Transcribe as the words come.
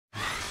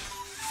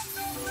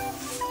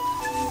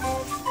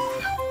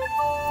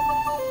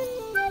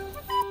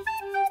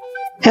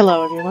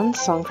Hello everyone,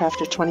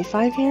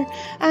 Songcrafter25 here,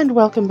 and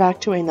welcome back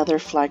to another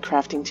flag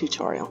crafting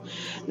tutorial.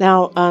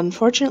 Now,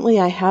 unfortunately,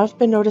 I have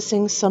been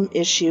noticing some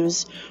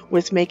issues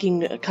with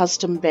making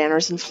custom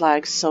banners and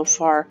flags so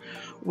far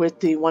with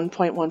the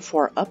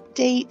 1.14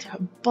 update,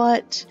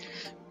 but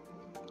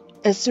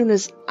as soon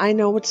as I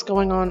know what's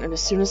going on and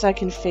as soon as I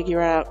can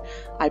figure out,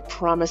 I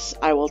promise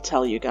I will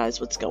tell you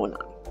guys what's going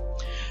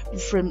on.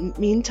 For the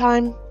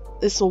meantime,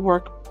 this will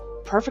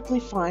work perfectly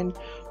fine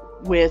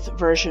with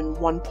version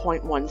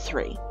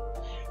 1.13.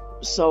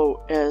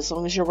 So as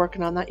long as you're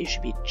working on that, you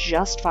should be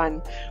just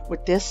fine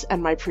with this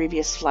and my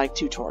previous flag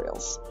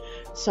tutorials.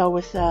 So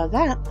with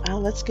that,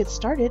 let's get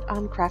started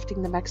on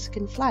crafting the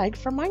Mexican flag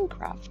for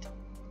Minecraft.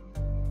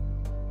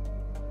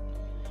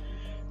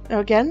 Now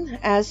again,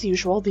 as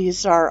usual,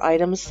 these are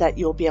items that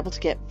you'll be able to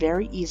get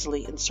very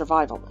easily in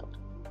survival mode.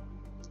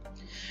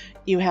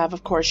 You have,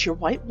 of course, your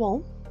white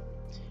wool,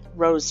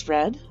 rose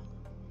red,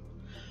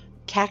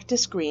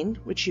 cactus green,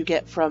 which you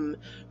get from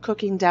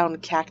cooking down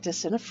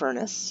cactus in a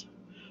furnace,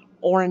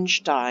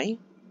 orange dye,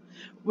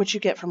 which you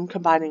get from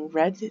combining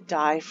red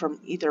dye from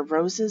either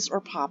roses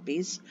or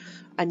poppies,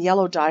 and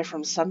yellow dye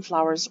from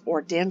sunflowers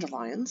or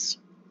dandelions,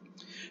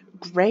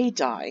 gray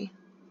dye,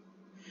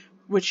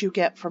 which you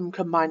get from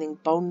combining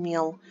bone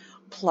meal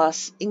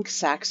plus ink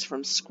sacs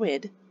from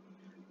squid,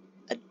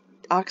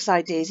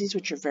 oxeye daisies,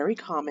 which are very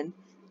common,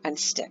 and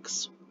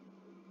sticks.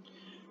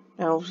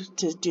 Now,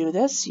 to do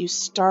this, you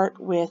start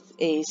with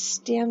a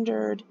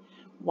standard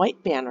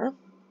white banner,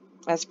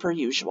 as per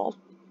usual,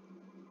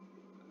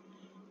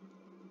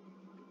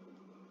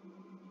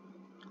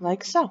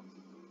 like so.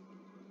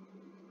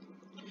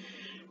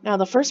 Now,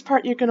 the first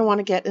part you're going to want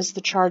to get is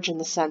the charge in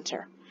the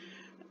center.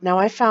 Now,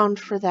 I found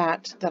for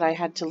that I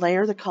had to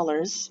layer the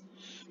colors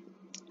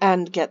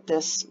and get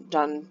this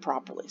done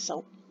properly.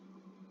 So,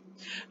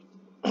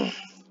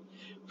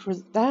 for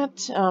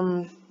that,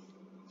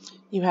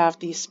 you have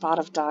the spot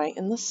of dye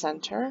in the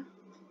center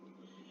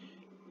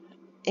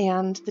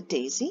and the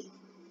daisy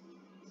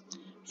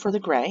for the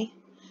gray,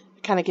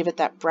 kind of give it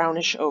that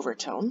brownish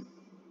overtone.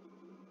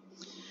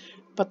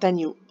 But then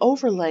you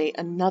overlay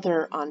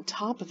another on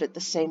top of it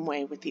the same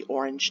way with the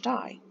orange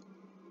dye.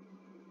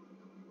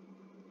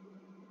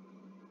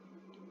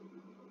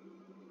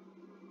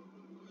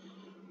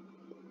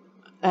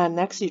 And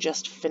next you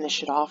just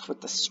finish it off with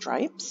the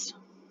stripes.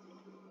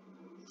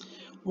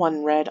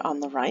 One red on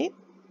the right,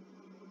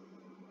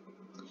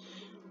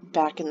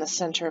 back in the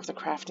center of the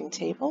crafting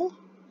table,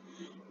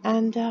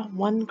 and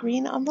one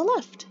green on the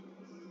left.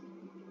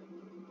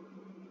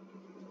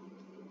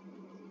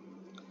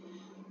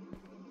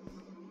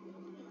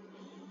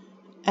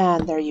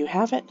 And there you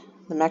have it,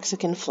 the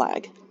Mexican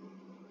flag.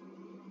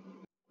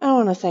 I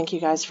want to thank you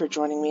guys for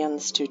joining me on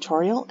this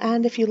tutorial,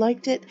 and if you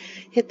liked it,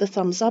 hit the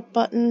thumbs up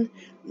button,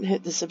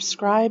 hit the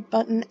subscribe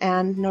button,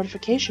 and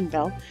notification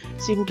bell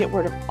so you can get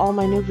word of all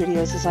my new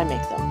videos as I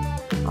make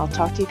them. I'll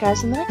talk to you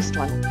guys in the next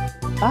one.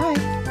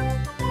 Bye!